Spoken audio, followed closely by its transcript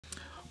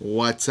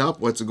What's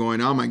up? What's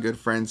going on, my good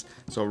friends?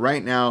 So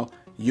right now,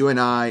 you and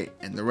I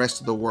and the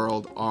rest of the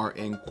world are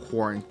in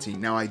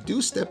quarantine. Now, I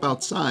do step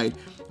outside,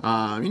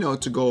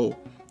 to go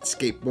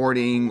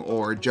skateboarding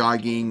or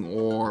jogging,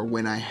 or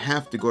when I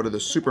have to go to the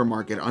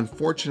supermarket.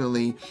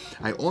 Unfortunately,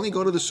 I only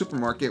go to the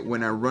supermarket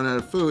when I run out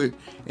of food,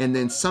 and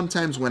then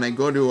sometimes when I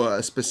go to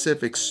a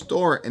specific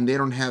store and they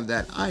don't have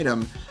that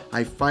item,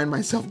 I find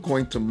myself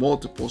going to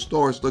multiple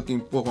stores looking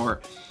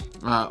for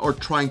or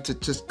trying to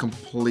just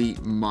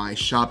complete my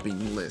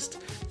shopping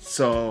list.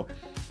 So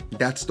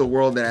that's the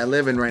world that I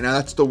live in right now.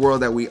 That's the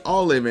world that we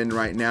all live in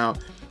right now.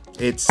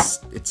 It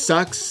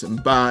sucks,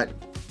 but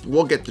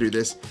we'll get through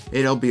this.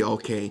 It'll be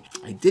okay.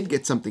 I did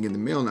get something in the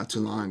mail not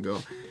too long ago,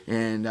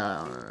 and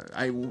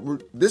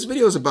this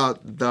video is about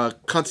the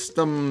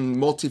custom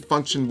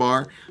multifunction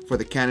bar for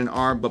the Canon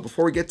R. But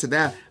before we get to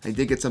that, I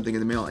did get something in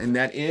the mail, and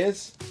that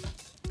is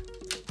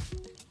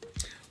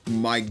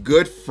my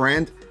good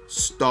friend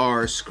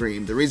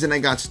Starcream. The reason I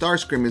got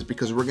Starcream is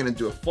because we're gonna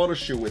do a photo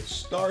shoot with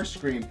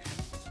Starcream,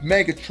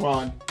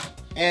 Megatron,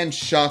 and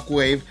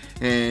Shockwave,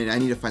 and I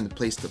need to find the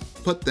place to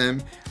put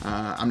them.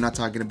 I'm not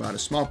talking about a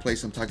small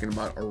place, I'm talking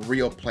about a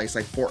real place.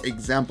 Like, for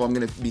example, I'm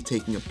going to be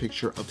taking a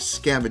picture of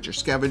Scavenger.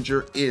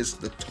 Scavenger is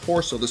the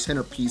torso, the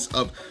centerpiece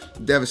of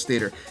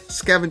Devastator.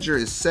 Scavenger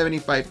is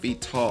 75 feet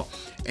tall,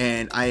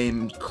 and I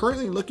am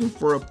currently looking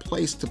for a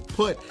place to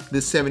put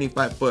this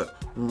 75-foot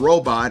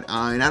robot,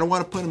 and I don't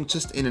want to put him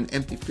just in an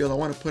empty field. I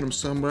want to put him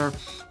somewhere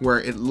where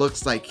it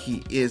looks like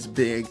he is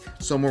big,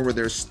 somewhere where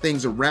there's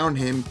things around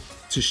him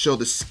to show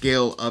the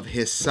scale of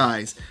his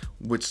size,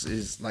 which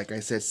is, like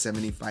I said,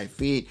 75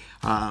 feet.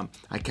 I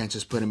can't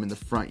just put him in the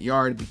front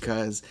yard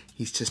because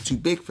he's just too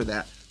big for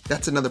that.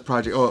 That's another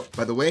project. Oh,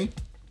 by the way,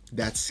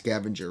 that's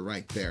Scavenger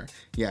right there.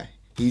 Yeah,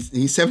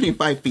 he's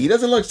 75 feet. He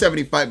doesn't look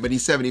 75, but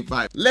he's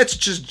 75. Let's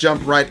just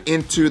jump right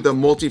into the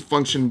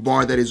multifunction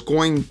bar that is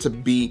going to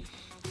be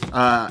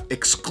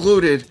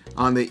excluded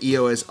on the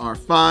EOS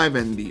R5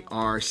 and the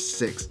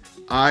R6.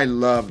 I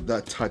love the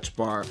touch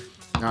bar.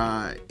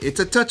 It's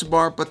a touch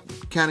bar, but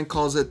Canon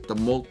calls it the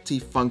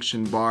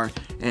multifunction bar,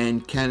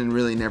 and Canon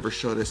really never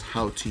showed us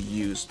how to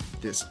use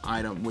this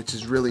item, which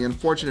is really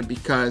unfortunate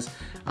because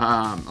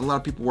a lot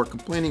of people were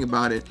complaining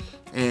about it,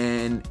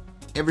 and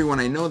everyone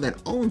I know that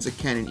owns a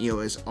Canon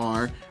EOS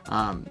R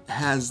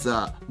has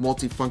the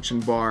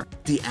multifunction bar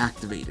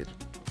deactivated.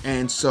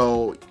 And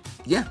so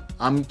yeah,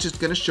 I'm just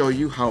gonna show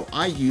you how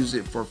I use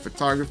it for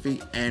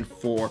photography and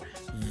for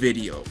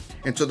video.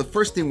 And so the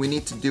first thing we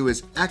need to do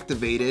is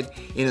activate it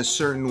in a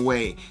certain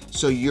way,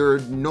 so you're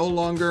no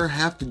longer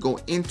have to go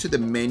into the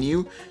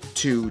menu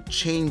to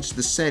change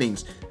the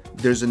settings.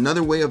 There's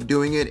another way of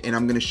doing it, and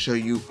I'm gonna show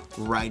you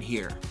right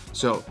here.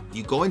 So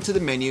you go into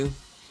the menu,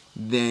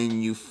 then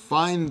you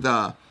find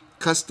the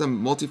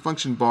custom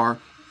multifunction bar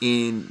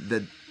in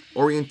the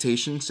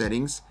orientation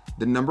settings,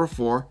 the number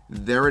 4,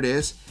 there it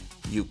is.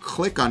 You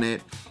click on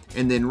it,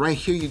 and then right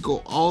here you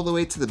go all the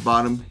way to the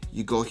bottom.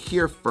 You go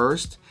here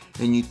first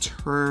and you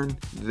turn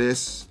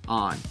this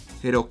on.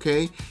 Hit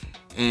OK,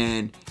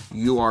 and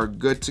you are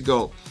good to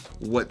go.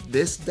 What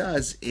this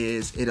does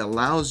is it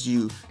allows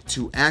you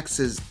to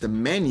access the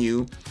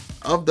menu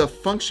of the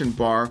function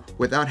bar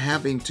without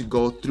having to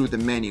go through the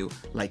menu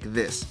like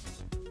this.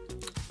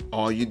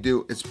 All you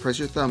do is press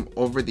your thumb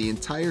over the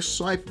entire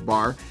swipe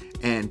bar,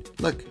 and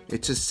look,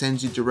 it just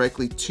sends you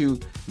directly to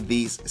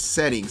these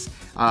settings.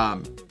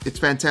 It's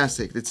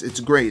fantastic. It's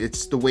great.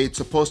 It's the way it's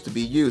supposed to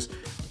be used.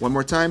 One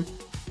more time,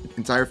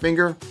 entire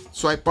finger,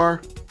 swipe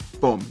bar,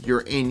 boom,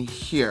 you're in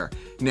here.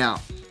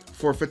 Now,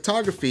 for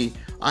photography,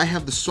 I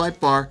have the swipe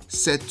bar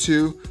set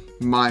to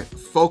my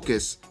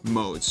focus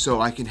mode,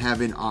 so I can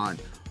have it on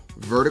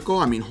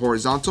vertical,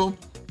 horizontal,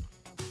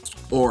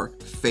 or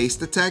face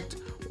detect,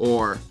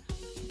 or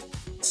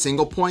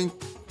single point,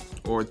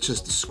 or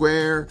just a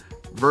square,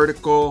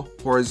 vertical,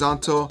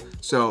 horizontal.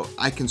 So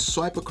I can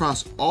swipe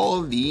across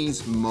all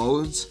these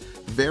modes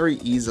very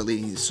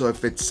easily. So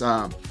if it's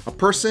a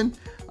person,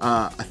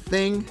 a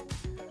thing,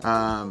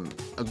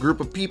 a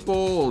group of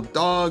people,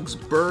 dogs,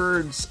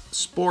 birds,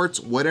 sports,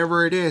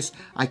 whatever it is,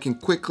 I can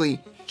quickly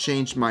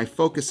change my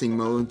focusing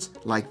modes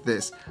like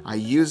this. I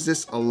use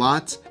this a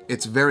lot.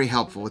 It's very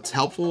helpful. It's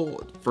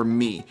helpful for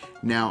me.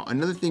 Now,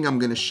 another thing I'm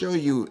going to show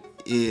you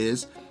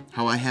is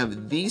how I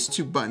have these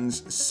two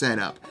buttons set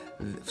up.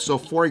 So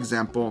for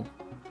example,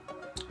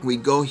 we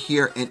go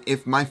here, and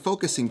if my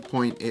focusing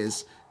point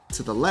is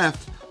to the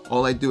left,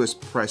 all I do is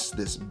press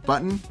this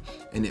button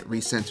and it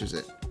recenters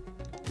it.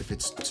 If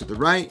it's to the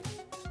right,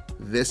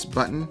 this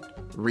button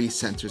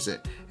recenters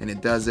it, and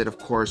it does it of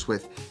course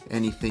with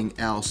anything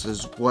else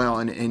as well,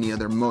 in any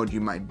other mode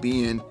you might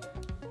be in,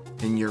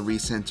 and you're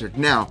recentered.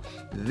 Now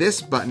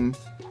this button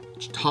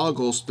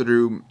toggles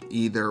through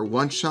either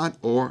one shot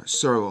or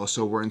servo.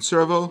 So we're in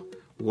servo,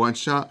 one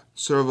shot,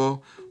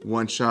 servo,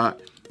 one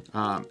shot,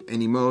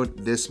 any mode,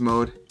 this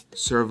mode,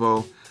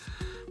 servo,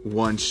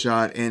 one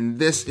shot. And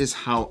this is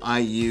how I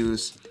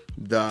use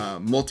the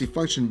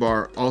multifunction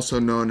bar, also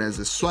known as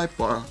a swipe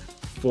bar,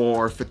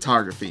 for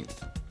photography.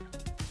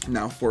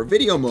 Now for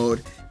video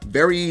mode,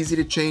 very easy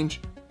to change.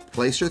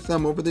 place your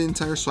thumb over the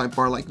entire swipe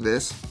bar like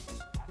this.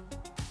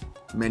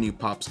 Menu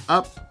pops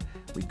up.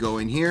 We go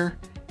in here,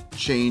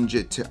 change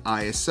it to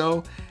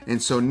ISO,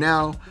 and so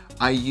now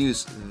I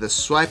use the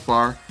swipe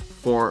bar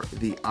for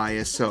the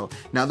ISO.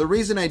 Now the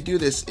reason I do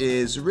this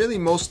is really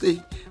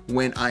mostly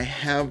when I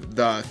have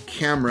the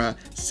camera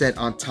set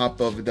on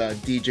top of the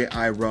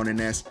DJI Ronin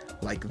S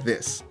like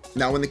this.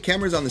 Now when the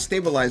camera's on the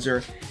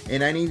stabilizer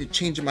and I need to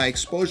change my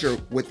exposure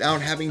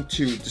without having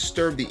to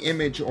disturb the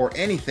image or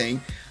anything,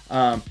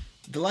 the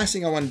last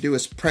thing I want to do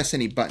is press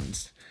any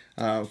buttons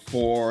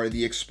for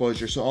the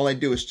exposure. So all I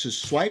do is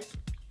just swipe,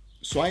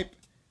 swipe,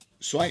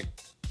 swipe,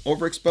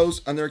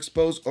 overexpose,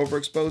 underexpose,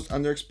 overexpose,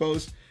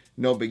 underexpose.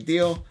 No big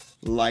deal.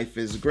 Life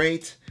is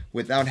great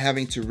without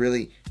having to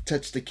really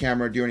touch the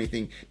camera or do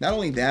anything. Not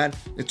only that,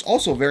 it's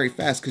also very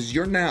fast because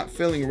you're not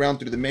fiddling around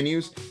through the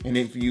menus, and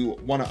if you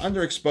want to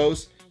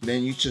underexpose,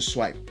 then you just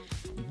swipe.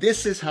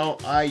 This is how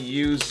I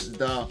use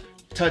the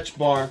touch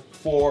bar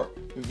for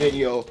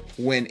video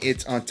when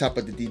it's on top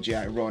of the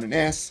DJI Ronin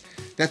S.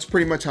 That's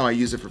pretty much how I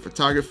use it for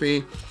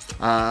photography.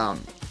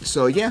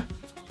 So yeah,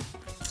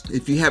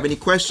 if you have any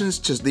questions,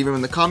 just leave them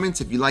in the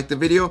comments. If you like the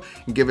video,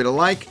 give it a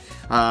like.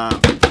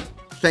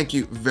 Thank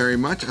you very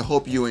much. I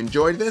hope you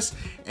enjoyed this,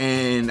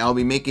 and I'll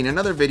be making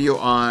another video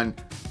on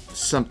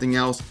something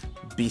else.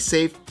 Be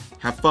safe,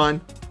 have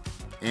fun,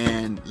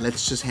 and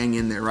let's just hang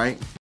in there, right?